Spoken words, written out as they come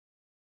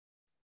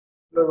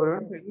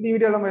இந்த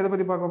வீடியோல நம்ம எதை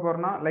பத்தி பார்க்க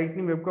போறோம்னா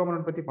லைட்னிங் வெப்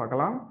காம்பனன்ட் பத்தி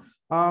பார்க்கலாம்.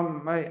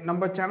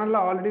 நம்ம சேனல்ல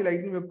already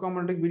lightning web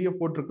component video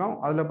போட்டிருக்கோம்.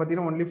 அதுல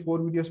பாத்தீங்கன்னா ஒன்லி 4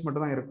 வீடியோஸ்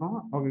மட்டும் தான் இருக்கும்.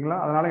 ஓகேங்களா?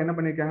 அதனால என்ன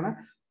பண்ணிருக்காங்கன்னா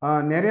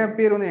நிறைய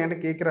பேர் வந்து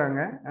என்கிட்ட கேட்குறாங்க,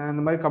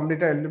 இந்த மாதிரி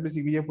கம்ப்ளீட்டா LWC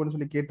வீடியோ போன்னு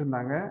சொல்லி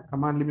கேட்டிருந்தாங்க,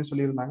 கமாண்ட்லயுமே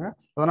சொல்லியிருந்தாங்க.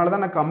 அதனால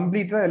தான் நான்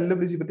கம்ப்ளீட்டா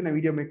LWC பத்தி நான்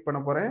வீடியோ மேக்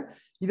பண்ண போறேன்.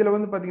 இதுல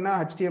வந்து பாத்தீங்கன்னா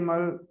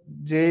HTML,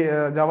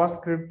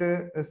 ஜாவாஸ்கிரிப்ட்,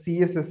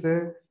 CSS,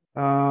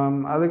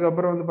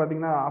 அதுக்கப்புறம் வந்து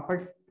பாத்தீங்கன்னா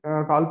அபெக்ஸ்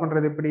கால்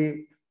பண்றது எப்படி,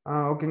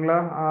 ஓகேங்களா,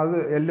 அது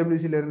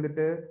LWCல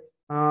இருந்துட்டு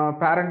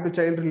பேரண்ட் டு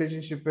சைல்டு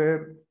ரிலேஷன்ஷிப்பு,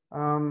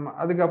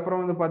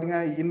 அதுக்கப்புறம் வந்து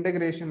பார்த்தீங்கன்னா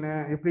இன்டெகிரேஷனு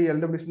எப்படி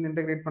LWC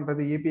இன்டெகிரேட்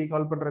பண்ணுறது, ஏபிஐ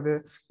கால் பண்ணுறது,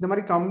 இந்த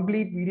மாதிரி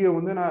கம்ப்ளீட் வீடியோ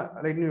வந்து நான்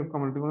லைட்னிங் வெப்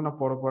காம்பனன்ட்டுக்கு வந்து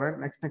நான் போட போகிறேன்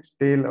நெக்ஸ்ட்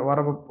டேயில் வர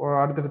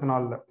அடுத்தடுத்த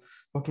நாளில்.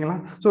 ஓகேங்களா?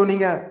 ஸோ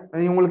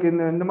நீங்கள் உங்களுக்கு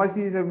இந்த மாதிரி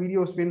சீரியஸ்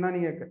வீடியோஸ் வேணும்னா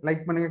நீங்கள்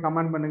லைக் பண்ணுங்கள்,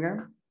 கமெண்ட் பண்ணுங்கள்.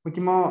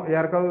 முக்கியமாக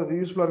யாருக்காவது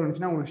யூஸ்ஃபுல்லாக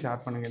இருந்துச்சுன்னா உங்களுக்கு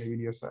ஷேர் பண்ணுங்க இந்த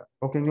வீடியோஸை.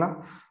 ஓகேங்களா?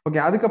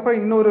 ஓகே.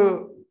 அதுக்கப்புறம் இன்னொரு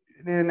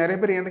நிறைய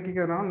பேர் என்ன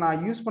கேட்கறதுனால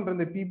நான் யூஸ் பண்ற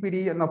இந்த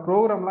பிபிடி அந்த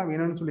ப்ரோக்ராம்லாம்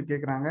வேணும்னு சொல்லி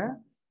கேட்குறாங்க.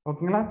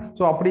 ஓகேங்களா?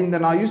 ஸோ அப்படி இந்த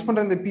நான் யூஸ்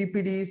பண்ற இந்த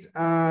பிபிடிஸ்,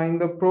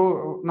 இந்த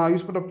நான்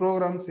யூஸ் பண்ற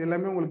ப்ரோக்ராம்ஸ்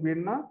எல்லாமே உங்களுக்கு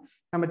வேணும்னா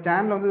நம்ம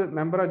சேனல்ல வந்து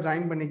மெம்பரா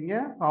ஜாயின் பண்ணிக்கங்க.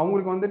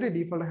 அவங்களுக்கு வந்துட்டு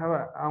டிஃபால்ட்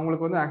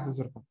அவங்களுக்கு வந்து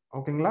ஆக்சஸ் இருக்கும்.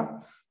 ஓகேங்களா?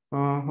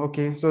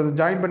 ஓகே. ஸோ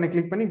ஜாயின் பண்ணி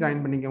கிளிக் பண்ணி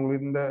ஜாயின் பண்ணிக்க.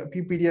 உங்களுக்கு இந்த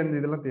பிபிடி அந்த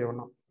இதெல்லாம்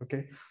தேவைன்னா. ஓகே.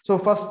 ஸோ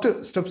ஃபர்ஸ்ட்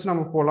ஸ்டெப்ஸ்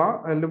நம்ம போகலாம்.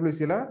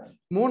 LWCல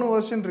 3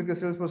 வெர்ஷன் இருக்கு.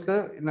 சேல்ஸ்ஃபோர்ஸ்ல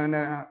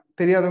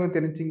தெரியாதவங்க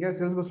தெரிஞ்சுங்க.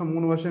 சேல்ஸ்ஃபோர்ஸ்ல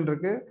 3 வெர்ஷன்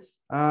இருக்கு.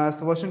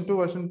 Version 2,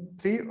 version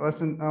 3,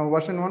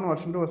 version 1,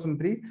 version 2, version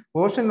 3.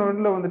 Version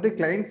 1ல வந்துட்டு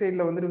கிளைண்ட்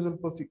சைடில் வந்து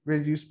விசுவல் போஸ்ட்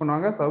பேஜ் யூஸ்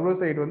பண்ணுவாங்க, சர்வர்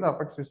சைடு வந்து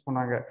அபெக்ஸ் யூஸ்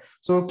பண்ணாங்க.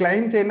 ஸோ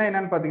கிளைண்ட் சைட்னா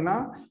என்னன்னு பார்த்தீங்கன்னா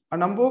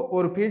நம்ம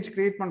ஒரு பேஜ்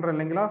கிரியேட் பண்றோம்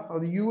இல்லைங்களா,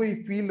 அது UI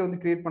ஃபீல்ட்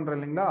வந்து கிரியேட் பண்றோம்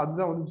இல்லைங்களா,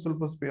 அதுதான் வந்து விசுவல்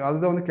போஸ்ட் பேஜ்,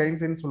 அதுதான் வந்து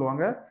கிளைண்ட் சைடுன்னு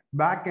சொல்லுவாங்க.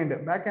 பேக்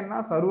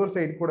எண்ட்னா சர்வர்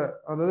சைடு கூட,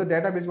 அதாவது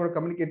டேட்டா பேஸ் கூட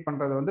கம்யூனிகேட்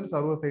பண்றது வந்து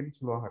சர்வர் சைடுன்னு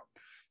சொல்லுவாங்க.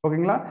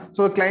 ஓகேங்களா?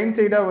 ஸோ கிளைண்ட்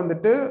சைடா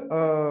வந்துட்டு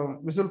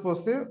விசுவல்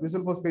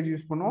போஸ்ட் பேஜ்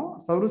யூஸ் பண்ணுவோம்,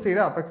 சர்வர்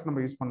சைடா அபெக்ஸ்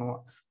நம்ம யூஸ்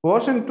பண்ணுவோம்.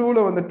 வெர்ஷன் 2ல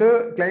வந்துட்டு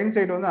கிளைண்ட்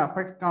சைடு வந்து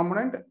அபெக்ஸ்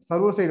காம்பனன்ட்,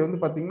 சர்வர் சைடு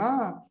வந்து பாத்தீங்கன்னா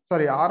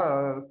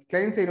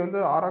கிளைண்ட் சைடு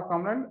வந்து ஆரா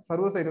காம்பனன்ட்,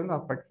 சர்வர் சைடு வந்து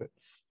அபெக்ஸ்.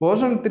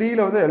 வெர்ஷன்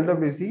 3ல வந்து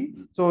LWC.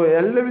 ஸோ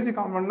LWC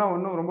காம்பனன்ட்னா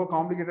ஒன்றும் ரொம்ப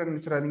காம்ப்ளிகேட்டட்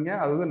நினைச்சிடாதீங்க.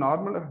 அது வந்து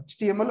நார்மல்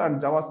HTML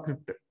அண்ட்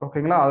ஜாவாஸ்கிரிப்ட்.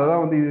 ஓகேங்களா? அதை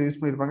தான் வந்து இது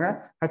யூஸ் பண்ணியிருப்பாங்க.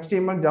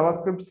 HTML,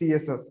 JavaScript,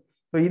 CSS.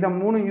 ஸோ இதை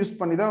 3 யூஸ்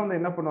பண்ணி தான் வந்து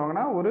என்ன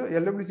பண்ணுவாங்கன்னா ஒரு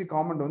LWC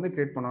காம்பனன்ட் வந்து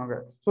கிரியேட் பண்ணுவாங்க.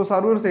 ஸோ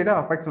சர்வர் சைடா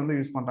அபெக்ஸ் வந்து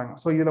யூஸ் பண்றாங்க.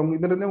 ஸோ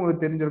இதுல இருந்தே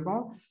உங்களுக்கு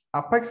தெரிஞ்சிருக்கும்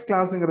அபெக்ஸ்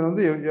கிளாஸ்ங்கிறது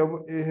வந்து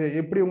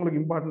எப்படி உங்களுக்கு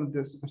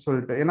இம்பார்ட்டன்ட்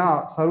சொல்லிட்டு. ஏன்னா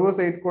சர்வர்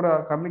சைட் கூட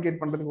கம்யூனிகேட்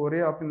பண்றதுக்கு ஒரே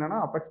ஆப்ஷன் என்னன்னா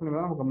அபெக்ஸ் பண்ணி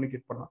தான் நம்ம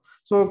கம்யூனிகேட் பண்ணலாம்.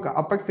 ஸோ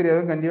அபெக்ஸ்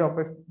தெரியாத கண்டிப்பா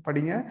அபெக்ஸ்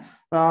படிங்க.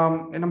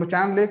 நம்ம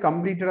சேனல்லே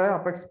கம்ப்ளீட்டடா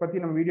அபெக்ஸ்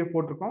பத்தி நம்ம வீடியோ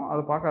போட்டிருக்கோம்,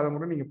 அதை பார்க்காத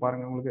கூட நீங்க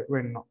பாருங்க உங்களுக்கு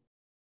வேணும்.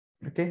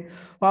 ஓகே.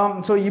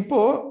 ஸோ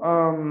இப்போ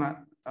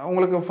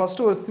உங்களுக்கு ஃபர்ஸ்ட்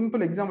ஒரு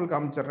சிம்பிள் எக்ஸாம்பிள்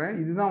காமிச்சிடுறேன்.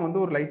 இதுதான் வந்து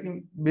ஒரு லைட்னிங்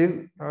பேஸ்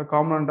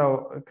காம்பனண்டா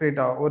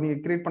நீங்க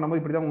கிரியேட் பண்ணும்போது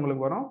இப்படிதான்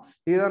உங்களுக்கு வரும்.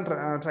 இதுதான்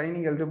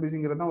ட்ரைனிங்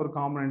LWCங்கிறது தான் ஒரு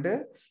காம்பனண்ட்.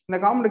 இந்த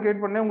காம்பனண்ட்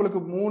கிரியேட் பண்ண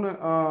உங்களுக்கு 3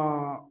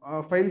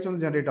 ஃபைல்ஸ்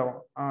வந்து ஜென்ரேட் ஆகும்.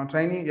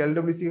 Training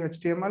LWC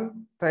HTML,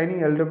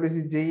 training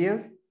LWC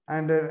JS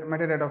and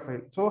metadata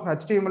file. So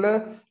HTML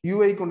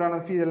UIக்கு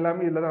உண்டான ஃபீல்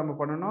எல்லாமே இதில் தான் நம்ம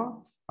பண்ணணும்.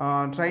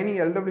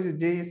 ட்ரைனிங் LWC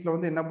JSல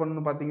வந்து என்ன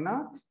பண்ணணும் பார்த்தீங்கன்னா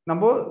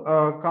நம்ம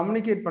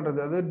கம்யூனிகேட் பண்றது,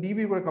 அதாவது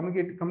டிபி கூட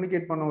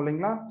கம்யூனிகேட் பண்ணுவோம்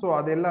இல்லைங்களா. ஸோ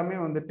அது எல்லாமே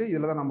வந்துட்டு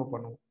இதுல தான் நம்ம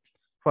பண்ணுவோம்.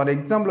 ஃபார்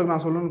எக்ஸாம்பிளுக்கு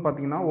நான் சொல்லணும்னு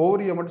பார்த்தீங்கன்னா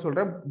ஓவரியா மட்டும்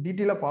சொல்றேன்,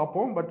 டீட்டெயிலாக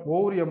பார்ப்போம், பட்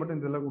ஓவரியா மட்டும்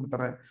இதெல்லாம்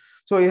கொடுத்துறேன்.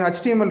 ஸோ இது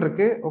HTML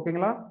இருக்கு.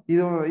 ஓகேங்களா?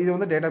 இது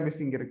வந்து டேட்டா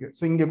பேஸ் இங்க இருக்கு.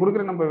 ஸோ இங்க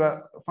கொடுக்குற நம்ம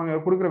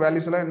கொடுக்குற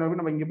வேல்யூஸ் எல்லாம்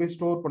என்ன நம்ம இங்க போய்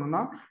ஸ்டோர்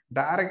பண்ணணும்னா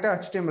டைரக்டா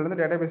HTML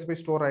இருந்து டேட்டா பேஸ்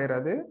போய் ஸ்டோர்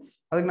ஆயிராது.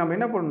 அதுக்கு நம்ம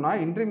என்ன பண்ணணும்னா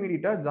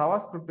இன்டர்மீடியட்டா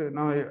ஜாவாஸ்கிரிப்ட்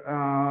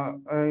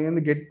நம்ம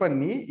கெட்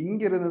பண்ணி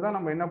இங்க இருந்து தான்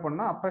நம்ம என்ன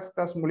பண்ணோம் அபெக்ஸ்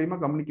கிளாஸ் மூலியமா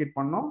கம்யூனிகேட்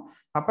பண்ணோம்.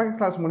 அபெக்ஸ்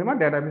கிளாஸ் மூலியமா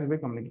டேட்டாபேஸ்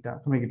போய்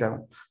கம்யூனிகேட்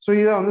ஆகும். ஸோ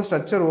இதான் வந்து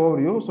ஸ்ட்ரக்சர்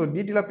ஓவர்வியூ. ஸோ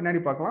டீட்டெயிலாக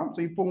பின்னாடி பார்க்கலாம்.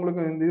 ஸோ இப்போ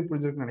உங்களுக்கு இந்த இது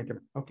புரிஞ்சிருக்குன்னு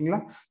நினைக்கிறேன்.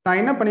 ஓகேங்களா?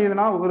 நான் என்ன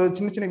பண்ணியிருந்தேன்னா ஒரு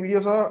சின்ன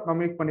வீடியோஸா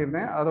நான் மேக்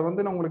பண்ணியிருந்தேன். அதை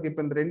வந்து நான் உங்களுக்கு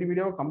இப்போ இந்த 2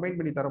 வீடியோவை கம்பைன்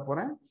பண்ணி தர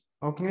போறேன்.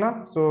 ஓகேங்களா?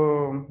 So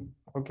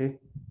okay.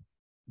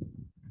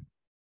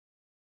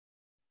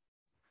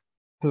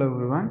 Hello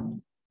everyone.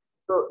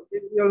 So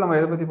இந்த வீடியோவில் நம்ம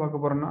எதை பற்றி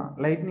பார்க்க போறோம்னா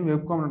லைட்னிங்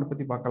வெப் காம்பனன்ட்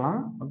பற்றி பார்க்கலாம்.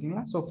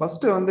 ஓகேங்களா? ஸோ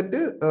ஃபர்ஸ்ட் வந்துட்டு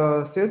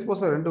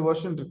சேல்ஸ்ஃபோர்ஸ்ல 2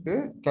 வெர்ஷன் இருக்கு,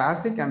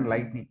 classic and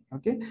lightning.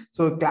 Okay.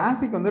 So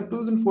classic வந்து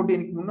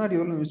 2014க்கு முன்னாடி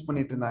வரலும் யூஸ்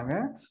பண்ணிட்டு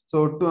இருந்தாங்க. ஸோ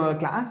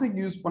கிளாசிக்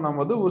யூஸ்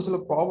பண்ணும்போது ஒரு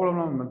சில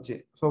ப்ராப்ளம்லாம் வந்துச்சு.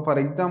 ஸோ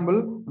ஃபார் எக்ஸாம்பிள்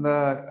இந்த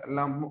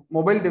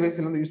மொபைல்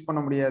டிவைஸ்ல வந்து யூஸ்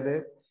பண்ண முடியாது.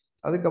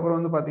 அதுக்கப்புறம்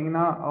வந்து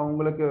பார்த்தீங்கன்னா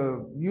அவங்களுக்கு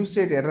வியூ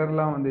ஸ்டேட்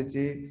எரர்லாம்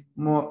வந்துச்சு.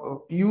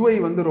 UI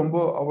வந்து ரொம்ப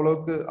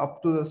அவ்வளோக்கு அப்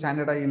டு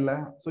ஸ்டாண்டர்டா இல்லை.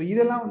 ஸோ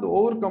இதெல்லாம் வந்து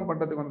ஓவர் கம்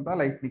பண்ணுறதுக்கு வந்து தான்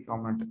lightning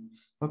component.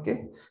 Okay.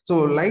 So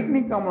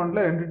lightning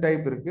காம்பனன்ட்ல 2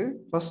 type இருக்கு.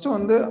 ஃபர்ஸ்ட்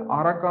வந்து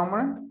ஆரா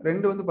காம்பனன்ட்,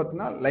 2 வந்து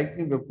பார்த்தீங்கன்னா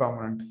லைட்னிங் வெப்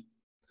காம்பனன்ட்.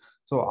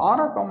 ஸோ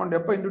ஆரா காம்பனன்ட்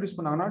எப்போ இன்ட்ரடியூஸ்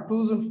பண்ணாங்கன்னா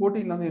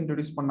 2014ல வந்து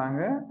இன்ட்ரடியூஸ்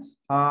பண்ணாங்க.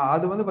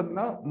 அது வந்து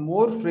பார்த்தீங்கன்னா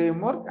மோர்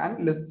frame work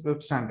and less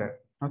web standard.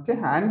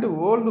 Okay. And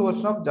old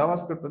version of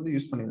JavaScript வந்து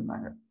யூஸ்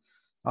பண்ணியிருந்தாங்க.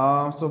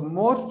 ஸோ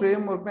மோர்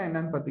ஃப்ரேம் ஒர்க்னா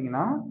என்னன்னு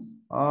பார்த்தீங்கன்னா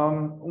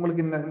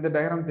உங்களுக்கு இந்த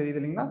டயக்ராம் தெரியுது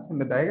இல்லைங்களா.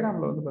 இந்த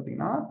டயக்ராம்ல வந்து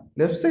பார்த்தீங்கன்னா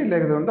லெஃப்ட் சைட்ல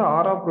இருக்கிறது வந்து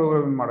ஆரா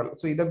ப்ரோக்ராமிங் மாடல்.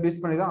 ஸோ இதை பேஸ்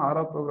பண்ணி தான்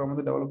ஆரா ப்ரோக்ராம்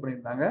வந்து டெவலப்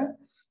பண்ணியிருந்தாங்க.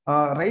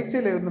 ரைட்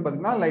சைடில் வந்து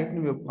பார்த்தீங்கன்னா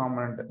லைட்னிங் வெப்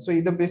காம்பனண்ட். ஸோ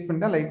இதை பேஸ்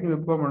பண்ணி தான் லைட்னிங்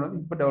வெப் காம்பனண்ட்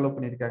வந்து இப்போ டெவலப்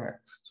பண்ணியிருக்காங்க.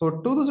 ஸோ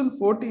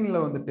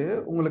 2014 வந்துட்டு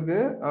உங்களுக்கு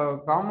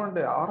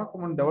காம்பனண்ட் ஆரா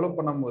காம்பனண்ட் டெவலப்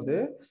பண்ணும்போது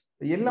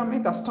எல்லாமே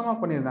கஸ்டமா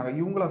பண்ணியிருந்தாங்க.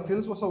 இவங்களா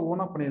சேல்ஸ்ஃபோர்ஸா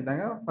ஓனா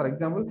பண்ணியிருந்தாங்க. For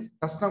example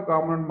custom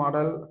component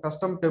model,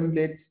 custom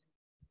templates,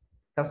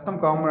 custom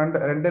component,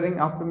 rendering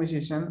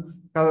optimization,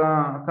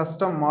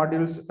 custom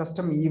modules,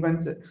 custom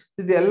events,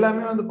 இது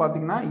எல்லாமே வந்து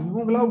பாத்தீங்கன்னா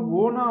இவங்களா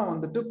ஓனா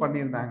வந்துட்டு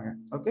பண்ணியிருந்தாங்க.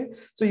 ஓகே,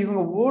 ஸோ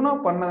இவங்க ஓனா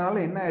பண்ணதுனால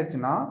என்ன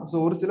ஆயிடுச்சுன்னா, ஸோ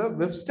ஒரு சில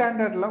வெப்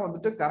ஸ்டாண்டர்ட்லாம்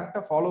வந்துட்டு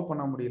கரெக்டாக ஃபாலோ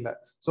பண்ண முடியல.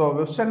 ஸோ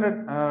வெப் ஸ்டாண்டர்ட்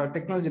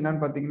டெக்னாலஜி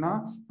என்னன்னு பார்த்தீங்கன்னா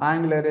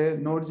ஆங்குலரு,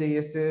 நோட்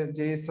ஜேஎஸ்,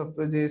 ஜேஎஸ்எஃப்,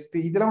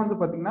 ஜேஎஸ்பி இதெல்லாம்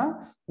வந்து பார்த்தீங்கன்னா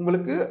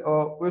உங்களுக்கு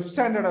வெப்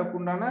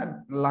ஸ்டாண்டர்டுக்கு உண்டான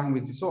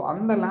லாங்குவேஜ். ஸோ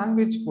அந்த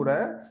லாங்குவேஜ் கூட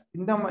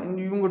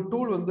இவங்க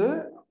டூல் வந்து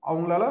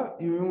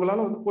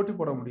இவங்களால வந்து போட்டி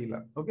போட முடியல.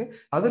 ஓகே,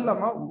 அது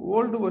இல்லாம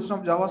old version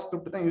of Java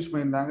script தான் யூஸ்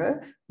பண்ணியிருந்தாங்க,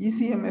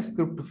 ECMS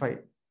ஸ்கிரிப்ட் 5.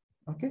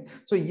 ஓகே,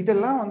 ஸோ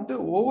இதெல்லாம் வந்துட்டு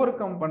ஓவர்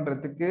கம்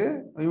பண்றதுக்கு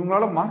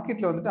இவங்களால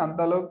மார்க்கெட்ல வந்துட்டு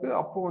அந்த அளவுக்கு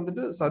அப்போ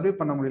வந்துட்டு சர்வே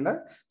பண்ண முடியல.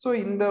 ஸோ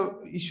இந்த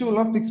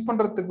இஷ்யூலாம் ஃபிக்ஸ்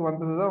பண்றதுக்கு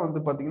வந்ததுதான்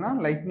வந்து பாத்தீங்கன்னா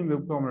லைட்னிங்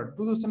வெப் காம்பனண்ட்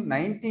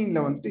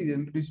 2019 வந்துட்டு இது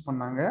இன்ட்ரடியூஸ்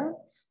பண்ணாங்க.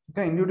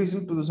 introduced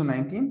in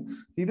 2019.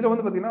 இதுல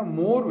வந்து பாத்தீங்கன்னா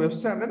மோர் web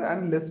standard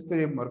and less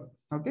framework.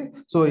 Okay,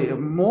 so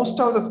most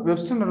of the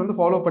web standard வந்து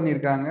ஃபாலோ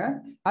பண்ணியிருக்காங்க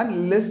and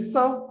less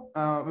of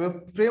web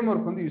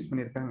framework வந்து யூஸ்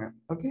பண்ணியிருக்காங்க.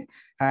 Okay,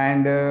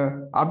 and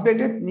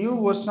updated new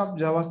version of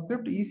Java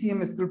script,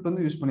 ECMS script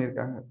வந்து use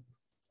பண்ணியிருக்காங்க.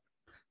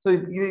 So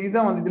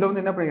இதுதான் வந்து இதுல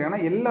வந்து என்ன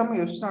பண்ணிருக்காங்கன்னா எல்லாமே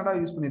வெப் ஸ்டாண்டர்டா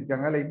யூஸ்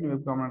பண்ணியிருக்காங்க. Lightning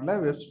web காம்பனண்ட்ல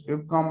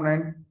web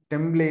component,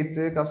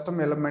 templates,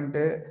 custom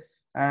element,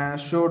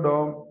 Shoto,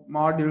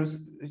 modules,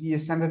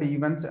 standard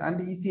events and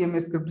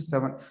ECMS script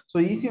 7. So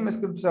ECMS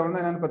script 7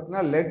 தான் என்னன்னு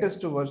பார்த்தீங்கன்னா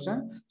லேட்டஸ்ட்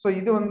வெர்ஷன். ஸோ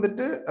இது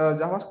வந்துட்டு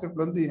ஜாவா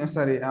ஸ்கிரிப்ட் வந்து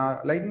சாரி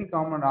லைட்னிங்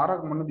காம்பனண்ட் ஆரா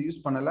காம்பனண்ட் வந்து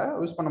யூஸ்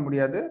பண்ண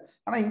முடியாது.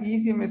 ஆனால் இங்கே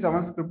ECMS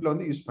 7 ஸ்கிரிப்ட்ல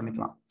வந்து யூஸ்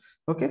பண்ணிக்கலாம்.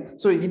 ஓகே,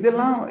 ஸோ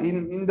இதெல்லாம்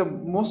இந்த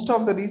மோஸ்ட்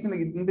ஆஃப் த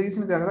இந்த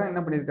ரீசனுக்காக தான்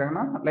என்ன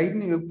பண்ணியிருக்காங்கன்னா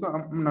லைட்னிங் வெப்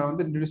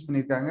வந்து இன்ட்ரடியூஸ்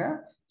பண்ணியிருக்காங்க.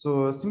 ஸோ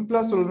சிம்பிளா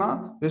சொல்லணும்னா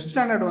வெப்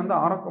ஸ்டாண்டர்ட் வந்து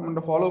ஆரா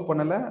காம்பனண்ட் ஃபாலோ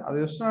பண்ணல, அது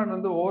வெப் ஸ்டாண்டர்ட்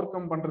வந்து ஓவர்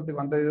கம்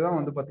பண்றதுக்கு வந்த இதுதான்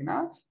வந்து பார்த்தீங்கன்னா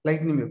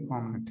lightning web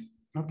component.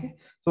 Okay,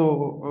 so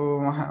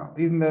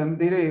இந்த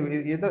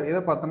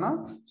எதை பார்த்தோன்னா,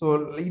 ஸோ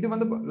இது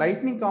வந்து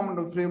lightning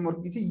component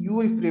framework is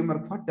UI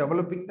framework for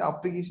developing the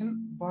application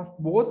for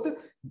both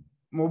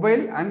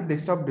mobile and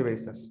desktop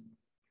devices.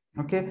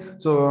 Okay,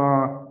 so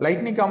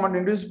lightning component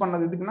introduce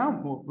பண்ணது எதுக்குன்னா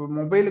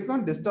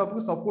மொபைலுக்கும்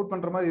டெஸ்க்டாப்புக்கும் சப்போர்ட்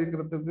பண்ற மாதிரி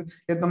இருக்கிறதுக்கு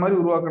ஏற்ற மாதிரி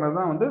உருவாக்குனது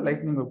தான் வந்து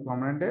lightning web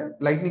component,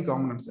 lightning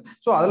components.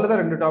 So அதுல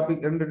தான் ரெண்டு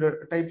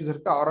டைப்ஸ்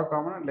இருக்கு, ஆரா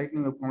காம்பனண்ட்,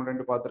 லைட்னிங் வெப்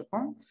காம்பனண்ட்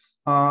பார்த்துருக்கோம்.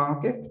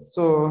 ஓகே,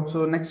 ஸோ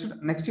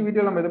நெக்ஸ்ட்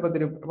வீடியோ நம்ம எதை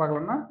பத்தி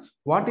பார்க்கலாம்னா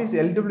வாட் இஸ்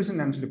LWC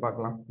சொல்லி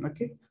பார்க்கலாம்.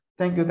 ஓகே,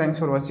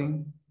 தேங்க்ஸ் ஃபார் வாட்சிங்.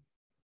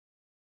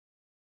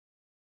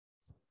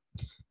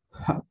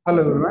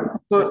 Hello everyone.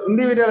 ஸோ இந்த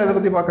வீடியோவில் எதை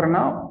பத்தி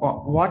பார்க்குறேன்னா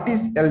what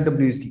is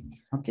LWC.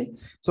 Okay,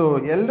 so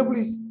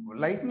LWC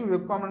Lightning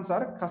Web Components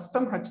are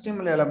custom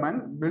HTML element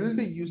built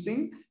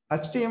using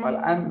HTML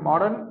and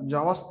modern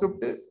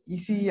JavaScript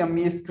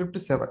ECMS script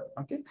 7.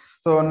 Okay,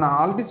 so நான்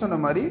already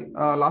சொன்ன மாதிரி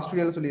லாஸ்ட்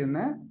வீடியோல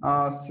சொல்லியிருந்தேன்,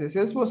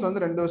 சேல்ஸ்ஃபோர்ஸ்ல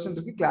வந்து 2 வெர்ஷன்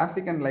இருக்கு,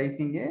 classic and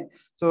lightning.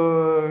 So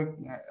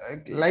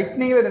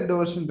லைட்னிங்ல 2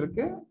 version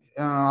இருக்கு,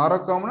 ஆரா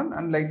component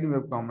and lightning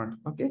web component.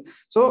 Okay,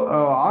 so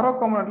ஆரா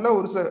காம்பனண்ட்ல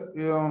ஒரு சில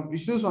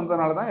இஷ்யூஸ்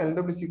வந்ததுனால தான்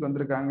LWCக்கு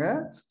வந்திருக்காங்க.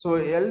 ஸோ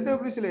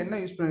LWCல என்ன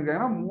use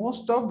பண்ணிருக்காங்கன்னா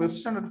most of web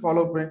standard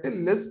follow பண்ணிட்டு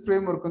லெஸ்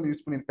ஃப்ரேம்வொர்க் வந்து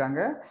யூஸ் பண்ணிருக்காங்க.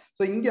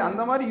 ஸோ இங்க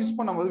அந்த மாதிரி யூஸ்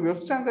பண்ணும்போது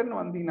வெப் ஸ்டாண்டர்ட்னு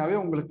வந்தீங்கன்னாவே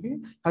உங்களுக்கு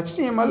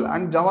HTML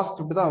அண்ட் ஜாவா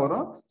ஸ்கிரிப்ட் தான்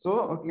வரும். ஸோ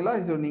ஓகேங்களா,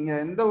 ஸோ நீங்க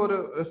எந்த ஒரு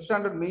வெப்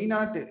ஸ்டாண்டர்ட்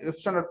மெயினான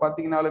வெப் ஸ்டாண்டர்ட்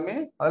பார்த்தீங்கன்னாலுமே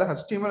அதில்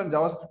HTML அண்ட்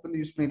ஜாவா ஸ்கிரிப்ட்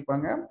வந்து யூஸ்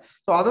பண்ணியிருப்பாங்க.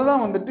 ஸோ அதை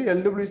தான் வந்துட்டு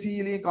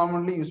LWCலையும்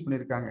காம்பனண்ட்லையும் யூஸ்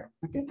பண்ணியிருக்காங்க.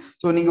 ஓகே,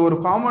 ஸோ நீங்க ஒரு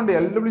காம்பனண்ட்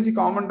LWC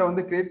காம்பனண்ட்டை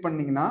வந்து கிரியேட்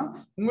பண்ணீங்கன்னா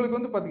உங்களுக்கு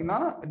வந்து பாத்தீங்கன்னா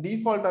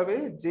டிஃபால்ட்டாவே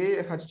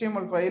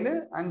HTML file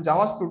and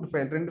Java script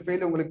file 2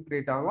 file உங்களுக்கு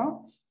கிரியேட் ஆகும்.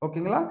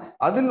 ஓகேங்களா,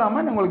 அது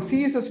இல்லாம உங்களுக்கு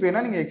CSS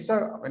வேணா நீங்க எக்ஸ்ட்ரா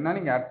வேணா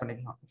நீங்க ஆட்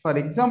பண்ணிக்கலாம். ஃபார்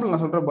எக்ஸாம்பிள்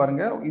நான் சொல்றேன்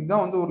பாருங்க,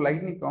 இதுதான் வந்து ஒரு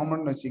லைட்னிங்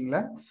காம்பனண்ட்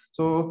வச்சுங்களேன்.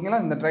 ஸோ ஓகேங்களா,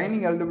 இந்த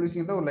ட்ரைனிங் LWC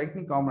ஒரு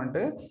லைட்னிங் காம்பனண்ட்.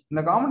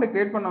 இந்த காம்பனண்ட்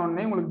கிரியேட் பண்ண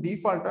உடனே உங்களுக்கு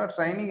டிஃபால்ட்டா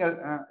ட்ரைனிங்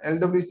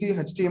LWC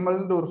HTML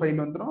ஒரு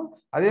ஃபைல் வந்துடும்.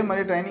 அதே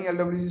மாதிரி ட்ரைனிங்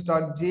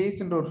LWC.js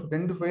ஒரு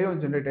 2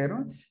 ஃபைலும் ஜென்ரேட்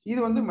ஆயிரும். இது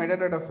வந்து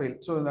மெட்டாடாட்டா ஃபைல்.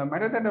 ஸோ இந்த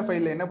மெட்டாடாட்டா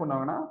ஃபைல்ல என்ன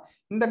பண்ணுவாங்கன்னா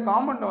இந்த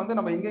காம்பனண்ட்டை வந்து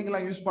நம்ம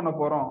எங்கெங்கெல்லாம் யூஸ் பண்ண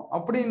போறோம்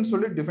அப்படின்னு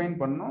சொல்லி டிஃபைன்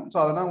பண்ணணும். ஸோ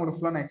அதெல்லாம் உங்களுக்கு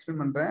ஃபுல்லாக நான்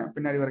எக்ஸ்பிளைன் பண்றேன்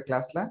பின்னாடி வர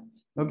கிளாஸ்ல.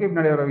 ஓகே,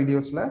 பின்னாடி வர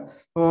வீடியோஸ்ல.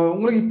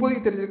 உங்களுக்கு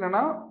இப்போதைக்கு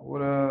தெரிஞ்சுக்கணும்னா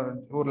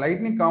ஒரு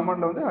லைட்னிங்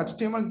காம்பனண்ட்ல வந்து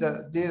HTML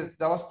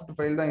ஜாவாஸ்கிரிப்ட்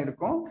ஃபைல் தான்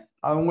இருக்கும்.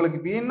 உங்களுக்கு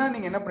வேணும்னா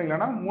நீங்க என்ன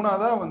பண்ணிக்கலாம்னா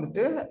மூணாவதா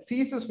வந்துட்டு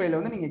CSS ஃபைல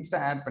வந்து நீங்க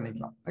எக்ஸ்ட்ரா ஆட்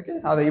பண்ணிக்கலாம். ஓகே,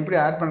 அதை எப்படி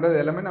ஆட்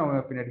பண்றது எல்லாமே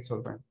நான் பின்னாடி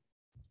சொல்றேன்.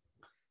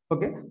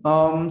 ஓகே,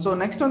 ஸோ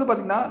நெக்ஸ்ட் வந்து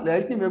பாத்தீங்கன்னா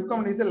lightning web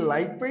component is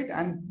light weight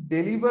and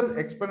deliver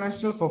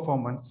exponential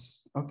performance.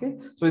 Okay,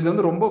 so இது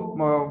வந்து ரொம்ப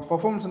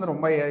பெர்ஃபார்மன்ஸ் வந்து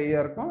ரொம்ப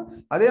ஹையா இருக்கும்.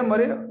 அதே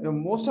மாதிரி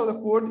most of the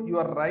code you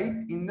are right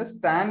in the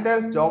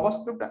standard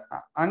JavaScript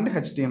and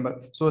HTML.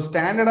 So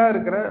ஸ்டாண்டர்டா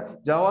இருக்கிற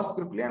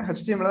ஜாவாஸ்கிரிப்ட்லயே அண்ட்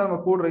HTML தான்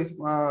நம்ம கோட்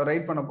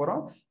ரைட் பண்ண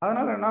போறோம்.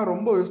 அதனால என்ன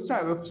ரொம்ப வெப்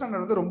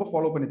ஸ்டாண்டர்ட் வந்து ரொம்ப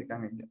ஃபாலோ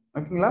பண்ணிருக்காங்க இங்க.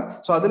 ஓகேங்களா?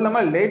 ஸோ அது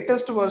இல்லாம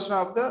latest version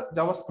of the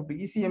JavaScript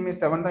ECMA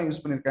 7 தான்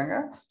யூஸ் பண்ணிருக்காங்க.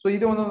 ஸோ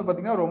இது வந்து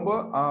பாத்தீங்கன்னா ரொம்ப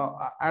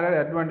ஆடட்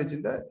அட்வான்டேஜ்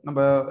இந்த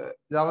நம்ம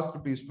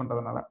ஜாவாஸ்கிரிப்ட் யூஸ்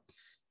பண்றதுனால.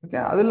 ஓகே,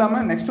 அது இல்லாம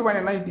நெக்ஸ்ட் பாயிண்ட்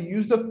என்ன, it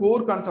use the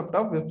core concept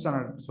of web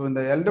standard. So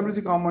இந்த LWC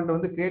காம்பவுண்ட்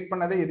வந்து கிரியேட்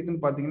பண்ணதே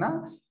எதுக்குன்னு பாத்தீங்கன்னா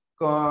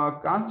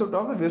கான்செப்ட்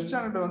ஆஃப் வெப்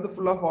ஸ்டாண்டர்ட் வந்து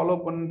ஃபுல்லா ஃபாலோ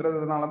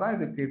பண்றதுனால தான்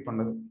இது கிரியேட்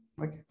பண்ணது.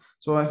 ஓகே,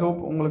 ஸோ ஐ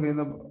ஹோப் உங்களுக்கு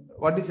இந்த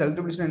வாட் இஸ்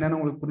LWC என்னன்னு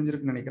உங்களுக்கு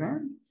புரிஞ்சிருக்குன்னு நினைக்கிறேன்.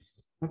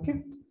 ஓகே,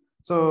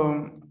 ஸோ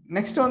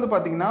நெக்ஸ்ட் வந்து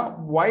பாத்தீங்கன்னா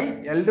why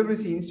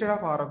LWC instead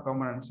of Aura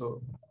component. So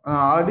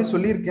already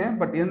சொல்லியிருக்கேன்,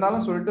 பட்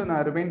இருந்தாலும் சொல்லிட்டு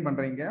நான் ரிமைண்ட்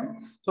பண்றீங்க.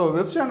 So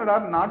web standard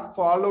are not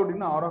followed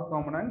in Aura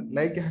component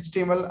like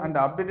HTML and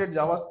updated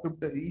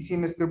JavaScript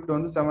ECMA script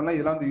வந்து 7ல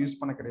இதெல்லாம் வந்து யூஸ்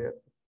பண்ண கிடையாது.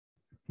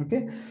 ஓகே,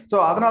 ஸோ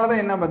அதனால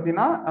தான் என்ன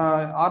பார்த்தீங்கன்னா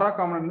Aura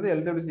component வந்து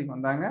LWCக்கு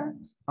வந்தாங்க.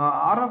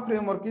 Aura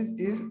framework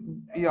is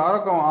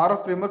Aura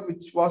framework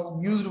which was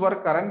used for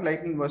current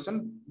Lightning version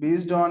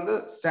based on the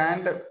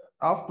standard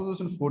of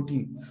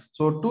 2014.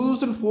 So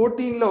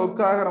 2014ல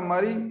work ஆகிற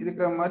மாதிரி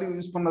இருக்கிற மாதிரி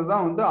யூஸ் பண்ணது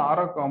தான் வந்து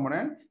Aura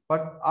component,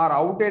 but are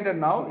outdated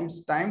now. It's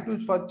time to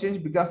for change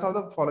because of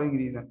the following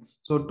reason.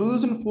 So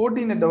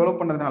 2014 develop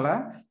பண்ணதுனால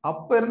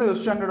அப்ப இருந்த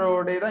வெப்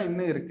ஸ்டாண்டர்டோட தான்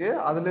இன்னும் இருக்கு,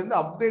 அதுல இருந்து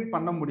அப்கிரேட்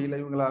பண்ண முடியல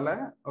இவங்களால.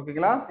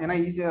 ஓகேங்களா? ஏன்னா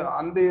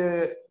அந்த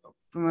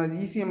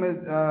ECMA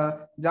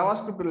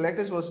ஜாவாஸ்கிரிப்ட்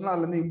லேட்டஸ்ட் வெர்ஷன்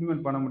அதுல இருந்து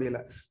இம்ப்ளிமெண்ட் பண்ண முடியல.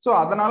 ஸோ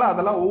அதனால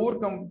அதெல்லாம்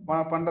ஓவர் கம்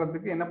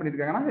பண்றதுக்கு என்ன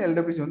பண்ணிருக்காங்கன்னா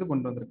LWC வந்து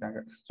கொண்டு வந்திருக்காங்க.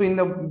 ஸோ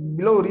இந்த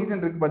பிலோ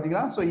ரீசன் இருக்கு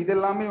பாத்தீங்களா? ஸோ இது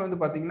எல்லாமே வந்து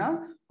பாத்தீங்கன்னா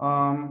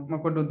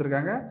கொண்டு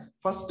வந்திருக்காங்க.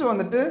 ஃபர்ஸ்ட்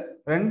வந்துட்டு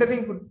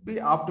rendering could be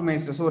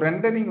optimised. So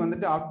rendering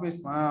வந்துட்டு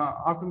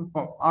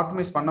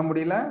ஆப்டிமைஸ் பண்ண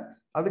முடியல.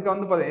 அதுக்கு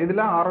வந்து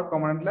இதுல Aura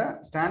காம்பனன்ட்ல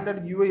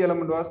standard UI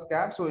element was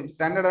skate. So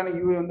ஸ்டாண்டர்டான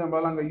UI வந்து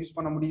நம்மளால அங்க யூஸ்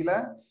பண்ண முடியல.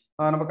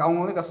 நமக்கு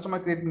அவங்க வந்து கஸ்டமா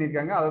கிரியேட்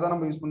பண்ணிருக்காங்க, அதை தான்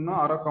நம்ம யூஸ் பண்ணோம்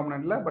Aura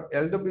காம்பனன்ட்ல. பட்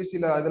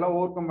LWCல அதெல்லாம்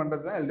ஓவர் கம்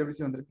பண்றது தான் LWC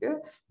வந்திருக்கு.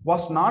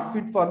 Was not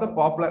fit for the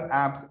popular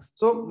apps.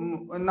 So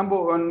நம்ம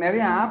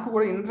நிறைய ஆப்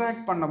கூட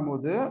இன்டராக்ட்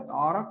பண்ணும்போது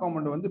Aura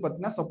காம்பனன்ட் வந்து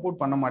பாத்தீங்கன்னா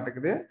சப்போர்ட் பண்ண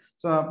மாட்டேங்குது.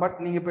 ஸோ பட்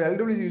நீங்க இப்போ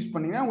LWC யூஸ்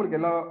பண்ணீங்கன்னா உங்களுக்கு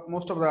எல்லா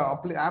மோஸ்ட் ஆஃப் த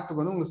ஆப்புக்கு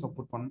வந்து உங்களுக்கு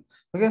சப்போர்ட் பண்ணும்.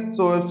 ஓகே,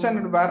 ஸோ வெப்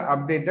ஸ்டாண்டர்ட் வேர்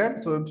அப்டேட்டட்.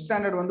 ஸோ வெப்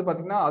ஸ்டாண்டர்ட் வந்து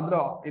பாத்தீங்கன்னா அதுல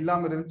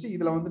இல்லாம இருந்துச்சு,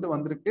 இதுல வந்துட்டு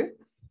வந்திருக்கு.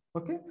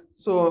 Okay,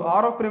 so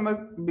Aura framework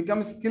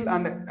become skill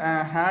and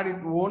had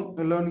its own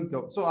learning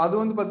curve. So அது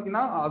வந்து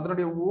பாத்தீங்கன்னா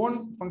அதனுடைய ஓன்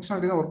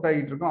ஃபங்க்ஷனாலிட்டி தான் ஒர்க்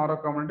ஆகிட்டு இருக்கும் Aura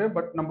காம்பனன்ட்.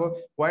 பட் நம்ம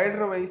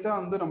வைடர் வைஸா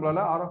வந்து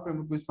நம்மளால Aura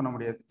framework யூஸ் பண்ண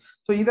முடியாது.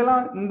 ஸோ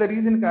இதெல்லாம் இந்த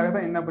ரீசனுக்காக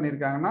தான் என்ன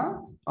பண்ணிருக்காங்கன்னா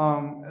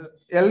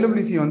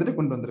LWC வந்துட்டு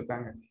கொண்டு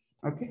வந்திருக்காங்க.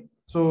 ஓகே,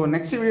 ஸோ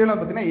நெக்ஸ்ட் வீடியோல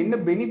பாத்தீங்கன்னா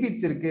என்ன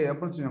பெனிஃபிட்ஸ் இருக்கு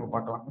அப்படின்னு சொல்லி நம்ம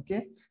பார்க்கலாம். ஓகே,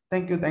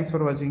 தேங்க்யூ, தேங்க்ஸ்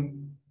ஃபார் வாட்சிங்.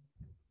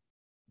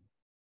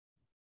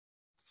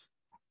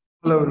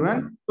 Hello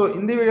everyone. So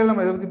இந்த வீடியோல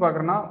நம்ம எதை பத்தி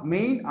பார்க்கறோம்னா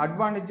main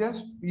advantages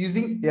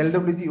using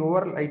LWC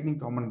over lightning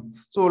component.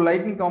 So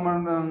lightning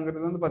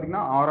காம்பனன்ட்ங்கிறது வந்து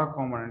பாத்தீங்கன்னா Aura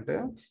component.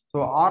 So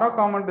Aura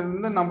component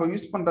இருந்து நம்ம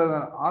யூஸ் பண்றது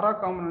Aura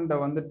காம்பனன்ட்டை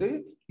வந்துட்டு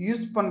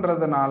யூஸ்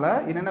பண்றதுனால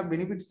என்னென்ன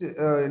பெனிஃபிட்ஸ்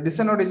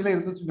டிஸ்அட்வான்டேஜ்ல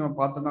இருக்குன்னு சொல்லி நம்ம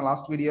பார்த்தோம்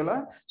லாஸ்ட் வீடியோல.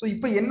 ஸோ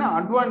இப்போ என்ன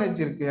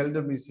அட்வான்டேஜ் இருக்கு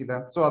LWCல,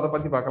 ஸோ அதை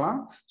பத்தி பார்க்கலாம்.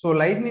 So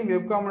lightning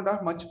web component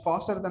are much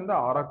pastor than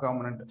the Aura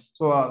component.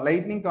 So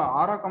lightning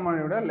Aura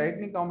component விட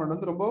லைட்னிங் காம்பனன்ட்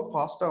வந்து ரொம்ப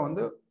ஃபாஸ்டா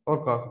வந்து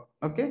ஒர்க் ஆகும்.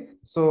 ஓகே,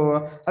 ஸோ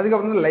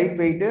அதுக்கப்புறம் வந்து லைட்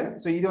வெயிட்.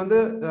 ஸோ இது வந்து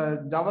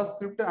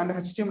ஜாவாஸ்கிரிப்ட் அண்ட்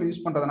HTML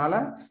யூஸ் பண்றதுனால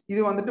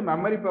இது வந்துட்டு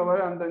மெமரி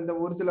பவர் அந்த இந்த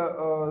ஒரு சில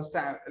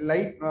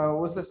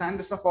ஒரு சில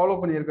ஸ்டாண்டர்ட்ஸ்லாம் ஃபாலோ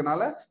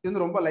பண்ணியிருக்கனால இது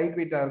வந்து ரொம்ப லைட்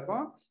வெயிட்டா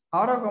இருக்கும்.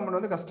 Aura காம்பனன்ட்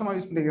வந்து கஸ்டமா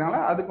யூஸ்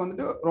பண்ணிக்கிறனால அதுக்கு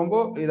வந்துட்டு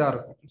ரொம்ப இதா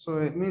இருக்கும். ஸோ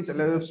மீன்ஸ்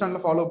வெப்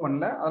ஸ்டாண்டர்ட்ல ஃபாலோ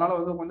பண்ணல, அதனால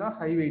வந்து கொஞ்சம்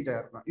ஹை வெயிட்டா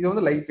இருக்கும். இது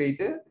வந்து light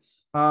weight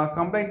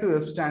compared to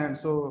web standard.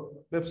 So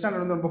web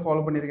standard வந்து ரொம்ப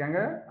ஃபாலோ பண்ணியிருக்காங்க.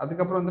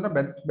 அதுக்கப்புறம் வந்து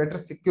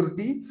பெட்டர்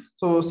செக்யூரிட்டி.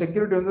 ஸோ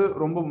செக்யூரிட்டி வந்து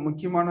ரொம்ப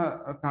முக்கியமான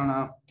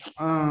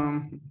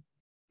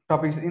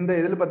டாபிக்ஸ் இந்த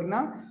இதில்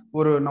பார்த்தீங்கன்னா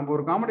நம்ம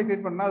ஒரு காமெடி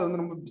கிரியேட் பண்ணால் அது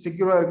வந்து ரொம்ப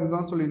செக்யூரா இருக்குன்னு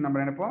தான் சொல்லி நம்ம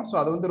நினைப்போம். ஸோ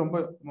அதை வந்து ரொம்ப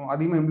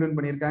அதிகமாக இம்ப்ளிமெண்ட்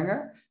பண்ணியிருக்காங்க.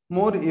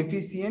 மோர்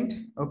efficient,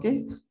 okay,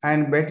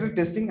 and better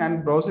testing and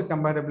browser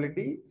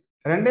compatibility.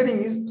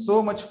 Rendering is so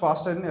much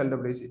pastor in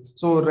LWC.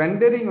 So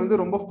rendering வந்து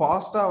ரொம்ப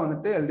ஃபாஸ்டா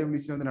வந்துட்டு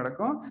LWC வந்து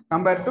நடக்கும்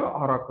compared to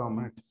Aura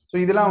component. So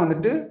இதெல்லாம்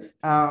வந்துட்டு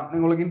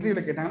உங்களுக்கு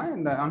இன்டர்வியூல கேட்டாங்கன்னா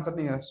இந்த ஆன்சர்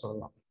நீங்க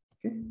சொல்லலாம்.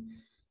 ஓகே,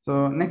 ஸோ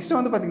நெக்ஸ்ட்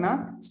வந்து பாத்தீங்கன்னா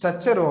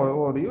ஸ்ட்ரக்சர்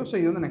ஓவர்வியூ. ஸோ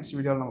இது வந்து நெக்ஸ்ட்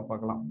வீடியோவில் நம்ம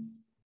பார்க்கலாம்.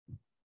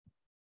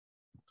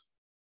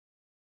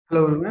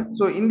 Hello everyone.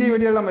 ஸோ இந்த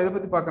வீடியோவில் நம்ம எதை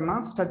பத்தி பார்க்கணும்னா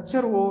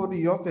structure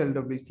overview of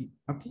LWC.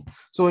 Okay,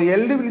 so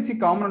LWC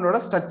காம்பனன்டோட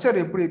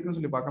structure எப்படி இருக்குன்னு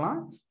சொல்லி பார்க்கலாம்.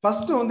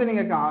 ஃபர்ஸ்ட் வந்து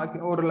நீங்க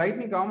ஒரு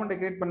லைட்னிங் காம்பனன்ட்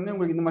கிரியேட் பண்ணி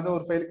உங்களுக்கு இந்த மாதிரி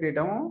ஒரு ஃபைல்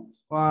கிரியேட் ஆகும்.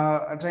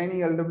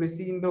 ட்ரைனிங்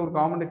LWCன்ற ஒரு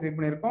காம்பனன்ட் கிரியேட்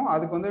பண்ணியிருக்கோம்.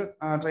 அதுக்கு வந்து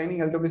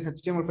ட்ரைனிங் LWC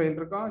HTML ஃபைல்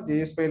இருக்கும்,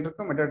 JS ஃபைல்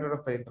இருக்கும், மெட்டாடேட்டா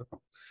ஃபைல்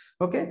இருக்கும்.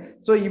 ஓகே,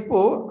 ஸோ இப்போ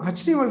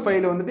HTML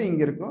ஃபைல் வந்துட்டு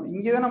இங்க இருக்கும்.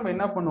 இங்கே தான் நம்ம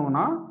என்ன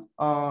பண்ணுவோம்னா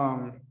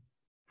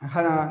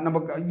நம்ம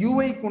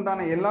யூஐக்கு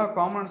உண்டான எல்லா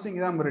காம்பனன்ட்ஸும்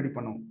இங்கே தான் நம்ம ரெடி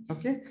பண்ணுவோம்.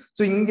 ஓகே,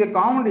 ஸோ இங்கே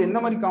காம்பனன்ட் எந்த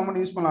மாதிரி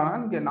காம்பனன்ட் யூஸ்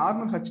பண்ணலாம்னா இங்கே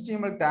normal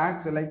HTML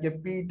tax like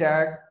p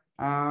take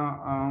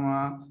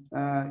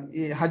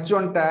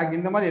H1 take,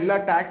 இந்த மாதிரி எல்லா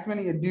டேக்ஸுமே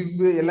நீங்க div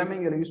எல்லாமே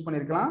இங்க யூஸ்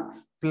பண்ணிருக்கலாம்.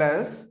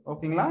 பிளஸ்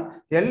ஓகேங்களா,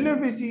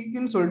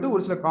 LWCக்குன்னு சொல்லிட்டு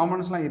ஒரு சில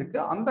காமெண்ட்ஸ்லாம் இருக்கு.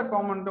 அந்த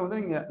காமெண்ட் வந்து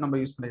இங்க நம்ம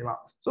யூஸ்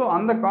பண்ணிக்கலாம். ஸோ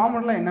அந்த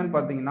காமெண்ட்லாம் என்னன்னு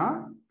பாத்தீங்கன்னா,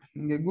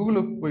 இங்க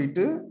கூகுளுக்கு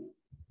போயிட்டு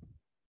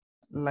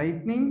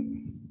லைட்னிங்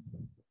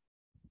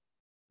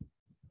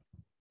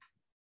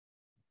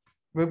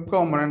வெப்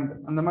காம்பனன்ட்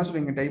அந்த மாதிரி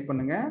சொல்லி நீங்க டைப்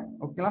பண்ணுங்க.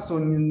 ஓகேங்களா, ஸோ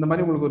இந்த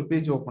மாதிரி உங்களுக்கு ஒரு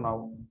பேஜ் ஓப்பன்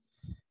ஆகும்.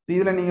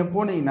 இதுல நீங்க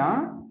போனீங்கன்னா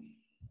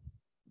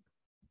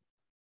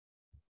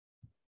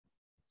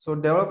ஸோ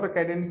டெவலப்பர்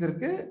கைடன்ஸ்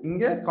இருக்கு,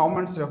 இங்க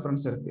காமன்ஸ்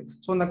ரெஃபரன்ஸ் இருக்கு.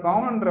 ஸோ இந்த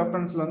காமன்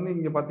ரெஃபரன்ஸ்ல வந்து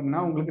இங்க பாத்தீங்கன்னா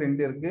உங்களுக்கு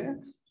 2 இருக்கு.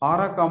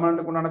 ஆரா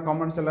காம்பனன்ட்டுக்கு உண்டான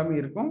காமன்ஸ் எல்லாமே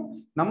இருக்கும்.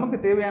 நமக்கு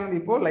தேவையானது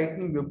இப்போ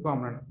லைட்னிங் வெப்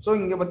காம்பனன்ட். ஸோ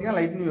இங்க பாத்தீங்கன்னா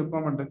லைட்னிங் வெப்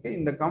காம்பனன்ட் இருக்கு.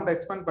 இந்த காம்பனன்ட்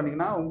எக்ஸ்பேண்ட்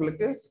பண்ணீங்கன்னா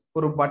உங்களுக்கு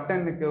ஒரு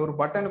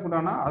பட்டனுக்கு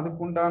உண்டான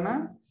அதுக்கு உண்டான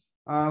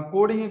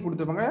கோடிங்கை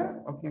கொடுத்துருப்பாங்க.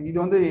 ஓகே, இது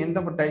வந்து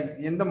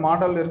எந்த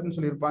மாடல்ல இருக்குன்னு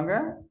சொல்லியிருப்பாங்க.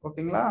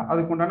 ஓகேங்களா,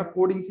 அதுக்கு உண்டான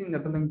கோடிங்ஸ் இந்த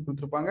இடத்துல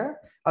கொடுத்துருப்பாங்க.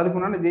 அதுக்கு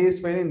உண்டான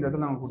ஜேஎஸ் ஃபைல் இந்த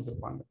இடத்துல அவங்க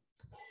கொடுத்துருப்பாங்க.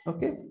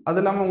 ஓகே, அது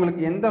இல்லாமல்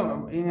உங்களுக்கு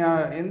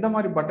எந்த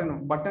மாதிரி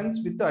பட்டன்ஸ்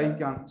வித்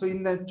ஐக்கான். ஸோ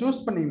இந்த சூஸ்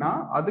பண்ணீங்கன்னா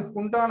அதுக்கு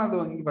உண்டானது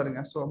வந்து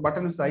பாருங்க. ஸோ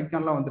பட்டன் வித்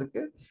ஐக்கான்லாம்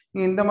வந்திருக்கு.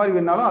 நீங்க இந்த மாதிரி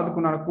வேணாலும்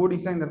அதுக்குண்டான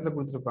கோடிங்ஸ் தான் இந்த இடத்துல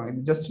கொடுத்துருப்பாங்க.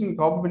 இது ஜஸ்ட் நீங்க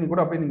காப்பி பண்ணி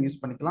கூட அப்படியே நீங்க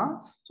யூஸ் பண்ணிக்கலாம்.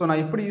 ஸோ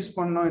நான் எப்படி யூஸ்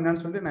பண்ணணும்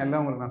என்னன்னு சொல்லிட்டு நான்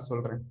எல்லாம் உங்களுக்கு நான்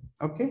சொல்றேன்.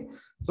 ஓகே,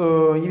 ஸோ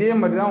இதே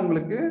மாதிரி தான்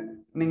உங்களுக்கு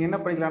நீங்க என்ன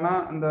பண்ணிக்கலாம்னா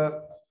இந்த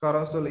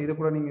கரோசல் இது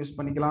கூட நீங்க யூஸ்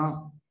பண்ணிக்கலாம்.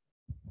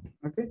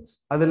 ஓகே,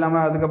 அது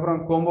இல்லாமல்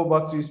அதுக்கப்புறம் கோம்போ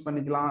பாக்ஸ் யூஸ்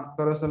பண்ணிக்கலாம்.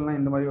 கரோசல்னா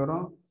இந்த மாதிரி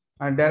வரும்.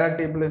 டேட்டா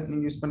டேபிள்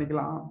நீங்க யூஸ்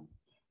பண்ணிக்கலாம்.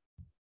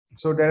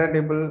 ஸோ டேட்டா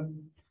டேபிள்,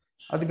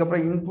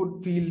 அதுக்கப்புறம் input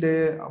field,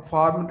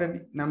 formatted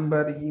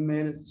number,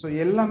 email, so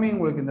எல்லாமே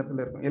உங்களுக்கு இந்த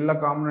இடத்துல இருக்கும். எல்லா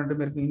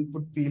காம்பனன்ட்டுமே இருக்கும்.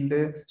 இன்புட் ஃபீல்டு,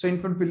 ஸோ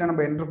இன்புட் ஃபீல்டை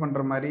நம்ம என்டர்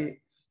பண்ற மாதிரி.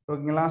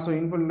 ஓகேங்களா, ஸோ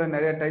இன்புட்ல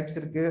நிறைய டைப்ஸ்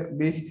இருக்கு.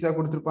 பேசிக்ஸாக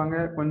கொடுத்துருப்பாங்க,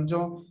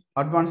 கொஞ்சம்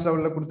அட்வான்ஸ்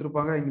லெவலில்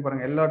கொடுத்துருப்பாங்க. இங்கே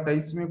பாருங்க எல்லா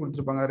டைப்ஸுமே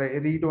கொடுத்துருப்பாங்க.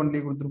 ரீட்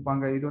ஒன்லி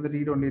கொடுத்துருப்பாங்க. இது வந்து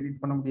ரீட் ஒன்லி,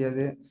 ரீட் பண்ண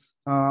முடியாது.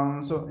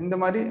 ஸோ இந்த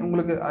மாதிரி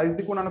உங்களுக்கு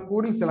இதுக்கு உண்டான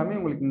கோடிங்ஸ் எல்லாமே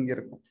உங்களுக்கு இங்கே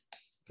இருக்கும்.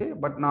 ஓகே,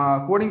 பட்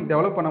நான் கோடிங்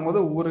டெவலப் பண்ணும்போது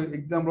ஒவ்வொரு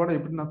எக்ஸாம்பிளோட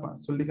எப்படி நான்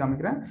சொல்லி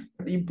காமிக்கிறேன்.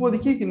 பட்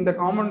இப்போதைக்கு இந்த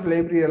காமன்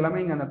லைப்ரரி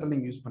எல்லாமே இங்கே அந்த இடத்துல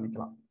நீங்கள் யூஸ்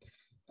பண்ணிக்கலாம்.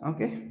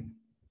 ஓகே,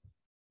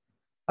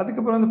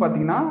 அதுக்கப்புறம் வந்து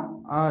பார்த்தீங்கன்னா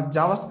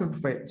ஜாவாஸ்கிரிப்ட்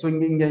ஃபைல். ஸோ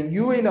இங்கே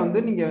யூஐல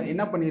வந்து நீங்கள்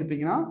என்ன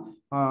பண்ணியிருப்பீங்கன்னா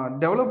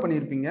டெவலப்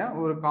பண்ணியிருப்பீங்க.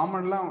 ஒரு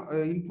காமன்லாம்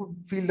இன்புட்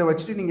ஃபீல்டை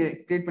வச்சுட்டு நீங்கள்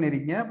கிரியேட்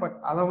பண்ணியிருக்கீங்க. பட்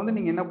அதை வந்து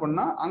நீங்கள் என்ன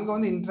பண்ணால் அங்கே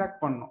வந்து இன்ட்ராக்ட்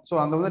பண்ணணும். ஸோ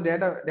அந்த வந்து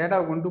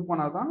டேட்டாவை கொண்டு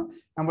போனால் தான்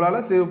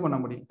நம்மளால சேவ் பண்ண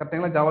முடியும்.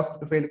 கரெக்டாங்களா,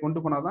 ஜாவாஸ்கிரிப்ட் ஃபைல் கொண்டு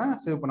போனால் தான்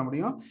சேவ் பண்ண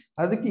முடியும்.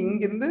 அதுக்கு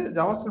இங்கிருந்து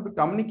ஜாவாஸ்கிரிப்ட்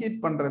கம்யூனிகேட்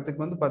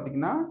பண்ணுறதுக்கு வந்து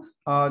பார்த்தீங்கன்னா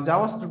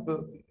ஜாவாஸ்கிரிப்ட்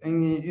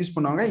இங்கே யூஸ்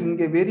பண்ணுவாங்க.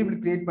 இங்கே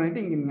வேரியபிள் கிரியேட்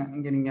பண்ணிட்டு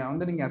இங்கே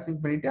நீங்கள்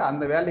அசைன் பண்ணிட்டு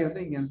அந்த வேலையை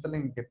வந்து இங்கே இடத்துல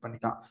நீங்கள் கிரியேட்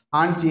பண்ணிக்கலாம்.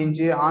 ஆன்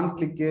சேஞ்சு, ஆன்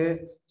கிளிக்கு,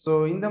 ஸோ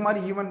இந்த மாதிரி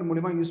ஈவெண்ட்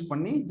மூலிமா யூஸ்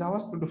பண்ணி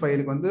ஜாவாஸ்கிரிப்ட்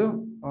ஃபைலுக்கு வந்து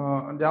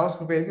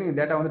ஜாவாஸ்கிரிப்ட் ஃபைலுக்கு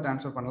டேட்டா வந்து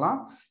ட்ரான்ஸ்ஃபர் பண்ணலாம்.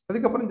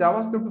 அதுக்கப்புறம்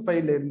ஜாவாஸ்கிரிப்ட்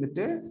ஃபைலில்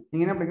இருந்துட்டு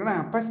நீங்கள் என்ன பண்ணிங்கன்னா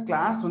அப்பாக்ஸ்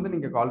கிளாஸ் வந்து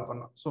நீங்கள் கால்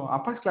பண்ணலாம். ஸோ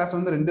அப்பாக்ஸ் கிளாஸ்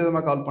வந்து 2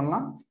 விதமாக கால்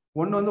பண்ணலாம்.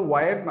 ஒன்று வந்து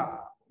ஒயர்ட்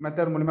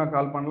மெத்தட் மூலிமா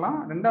கால் பண்ணலாம்.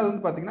 ரெண்டாவது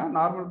வந்து பார்த்தீங்கன்னா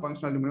நார்மல்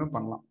ஃபங்க்ஷனாலிட்டி மூலிமா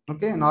பண்ணலாம்.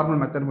 ஓகே, நார்மல்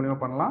மெத்தட் மூலிமா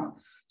பண்ணலாம்.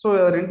 ஸோ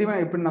ரெண்டுமே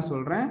எப்படி நான்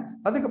சொல்கிறேன்.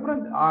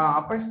 அதுக்கப்புறம்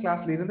அப்பாக்ஸ்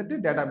கிளாஸ்ல இருந்துட்டு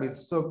data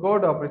base, so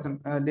code operation,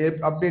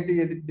 update,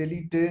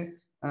 delete,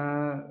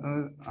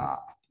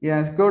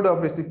 code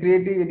operation,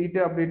 creative,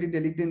 edit, update,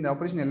 delete, இந்த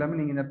ஆப்ரேஷன் எல்லாமே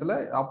நீங்க இந்த இடத்துல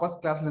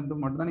அப்பாஸ் கிளாஸ்ல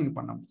இருந்து மட்டும் தான் நீங்க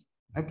பண்ண முடியும்.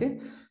 ஓகே,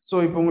 ஸோ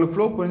இப்போ உங்களுக்கு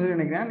ஃப்ளோ புரிஞ்சுன்னு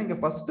நினைக்கிறேன். நீங்க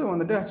ஃபர்ஸ்ட்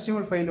வந்துட்டு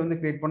HTML ஃபைல் வந்து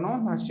கிரியேட் பண்ணோம்.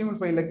 அந்த HTML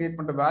ஃபைல கிரியேட்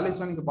பண்ற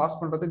வேல்யூஸ்லாம் நீங்க பாஸ்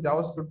பண்றதுக்கு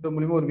ஜாவாஸ்கிரிப்ட்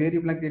மூலமா ஒரு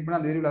வேரியபிள்லாம் கிரியேட் பண்ணி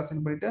அந்த வேரியபிள்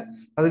அசைன் பண்ணிட்டு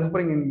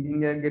அதுக்கப்புறம்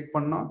இங்க கெட்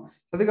பண்ணோம்.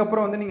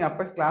 அதுக்கப்புறம் வந்து நீங்க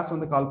அப்பாஸ் கிளாஸ்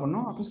வந்து கால்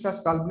பண்ணோம். அப்பாஸ்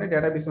கிளாஸ் கால் பண்ணி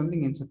டேட்டாபேஸ் வந்து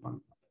நீங்க இன்சர்ட்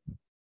பண்ணணும்.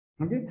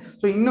 ஓகே,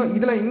 ஸோ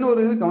இதுல இன்னொரு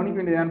இது கவனிக்க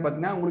வேண்டியது என்னன்னு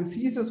பார்த்தீங்கன்னா, உங்களுக்கு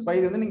CSS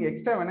ஃபைல் வந்து நீங்க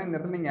எக்ஸ்ட்ரா வேணா இந்த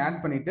இடத்துல நீங்க ஆட்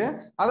பண்ணிட்டு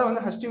அதை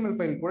வந்து HTML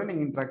ஃபைல் கூட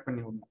நீங்க இன்ட்ராக்ட்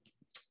பண்ணி விடணும்.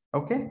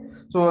 ஓகே,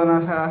 ஸோ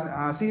நான்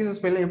CSS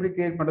ஃபைல எப்படி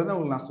கிரியேட் பண்றது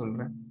உங்களுக்கு நான்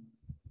சொல்றேன்.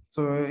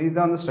 ஸோ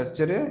இதுதான் வந்து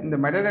ஸ்ட்ரக்சரு. இந்த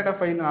மெட்டாடேட்டா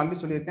ஃபைல் நான்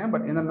ஆல்ரெடி சொல்லியிருக்கேன்,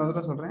 பட் இந்த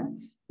சொல்றேன்.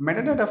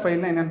 மெட்டாடேட்டா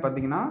ஃபைல்னா என்னன்னு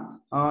பார்த்தீங்கன்னா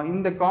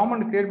இந்த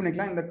காமெண்ட் கிரியேட்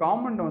பண்ணிக்கலாம். இந்த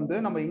காமெண்ட் வந்து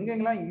நம்ம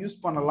எங்கெங்கெல்லாம்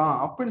யூஸ் பண்ணலாம்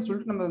அப்படின்னு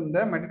சொல்லிட்டு நம்ம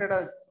இந்த மெட்டாடேட்டா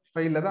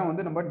ஃபைல்ல தான்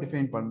வந்து நம்ம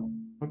டிஃபைன் பண்ணணும்.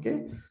 ஓகே,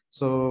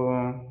 ஸோ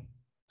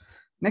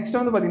நெக்ஸ்ட்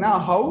வந்து பார்த்தீங்கன்னா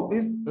how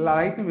is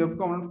lightning web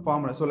component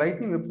formed. So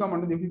lightning web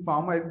component எப்படி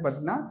ஃபார்ம் ஆயிருக்கு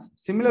பார்த்தீங்கன்னா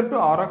சிமிலர் டு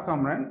ஆரா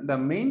component. The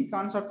main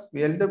concept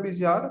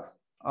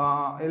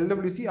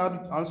LWC are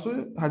also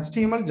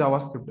HTML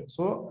JavaScript.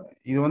 So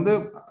இது வந்து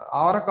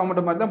ஆரா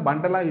காம்பனன்ட் மாதிரி தான்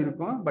பண்டலா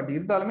இருக்கும். பட்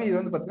இருந்தாலுமே இது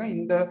வந்து பார்த்தீங்கன்னா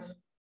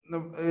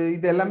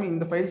இது எல்லாமே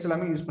இந்த ஃபைல்ஸ்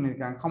எல்லாமே யூஸ்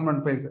பண்ணியிருக்காங்க.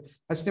 Component files,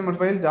 HTML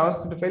file,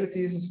 JavaScript file,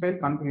 CSS file,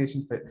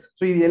 configuration file.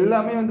 So இது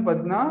எல்லாமே வந்து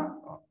பார்த்தீங்கன்னா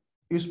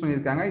யூஸ்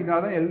பண்ணியிருக்காங்க.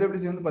 இதனால தான்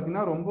LWC வந்து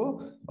பார்த்தீங்கன்னா ரொம்ப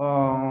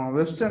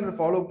வெப் ஸ்டாண்டர்ட்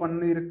ஃபாலோ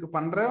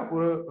பண்ற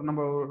ஒரு நம்ம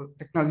ஒரு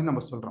டெக்னாலஜி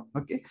நம்ம சொல்றோம்.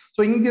 ஓகே,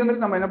 ஸோ இங்க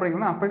இருந்து நம்ம என்ன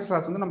பண்ணிக்கலாம், அபெக்ஸ்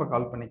கிளாஸ் வந்து நம்ம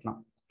கால் பண்ணிக்கலாம்.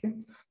 Okay,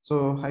 so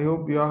I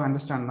hope you are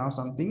understand now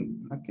something.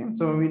 Okay,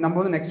 so நம்ம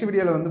வந்து நெக்ஸ்ட்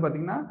வீடியோல வந்து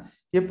பார்த்தீங்கன்னா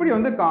எப்படி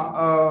வந்து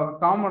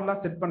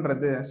காமன்லாம் செட்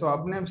பண்றது. ஸோ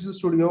அப்படின்னா விசுவல்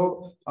ஸ்டுடியோ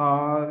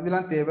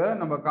இதெல்லாம் தேவை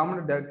நம்ம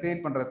காமன்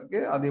கிரியேட்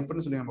பண்றதுக்கு. அது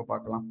எப்படின்னு சொல்லி நம்ம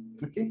பார்க்கலாம்.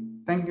 ஓகே,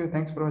 தேங்க்யூ,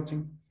 தேங்க்ஸ் ஃபார்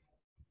வாட்சிங்.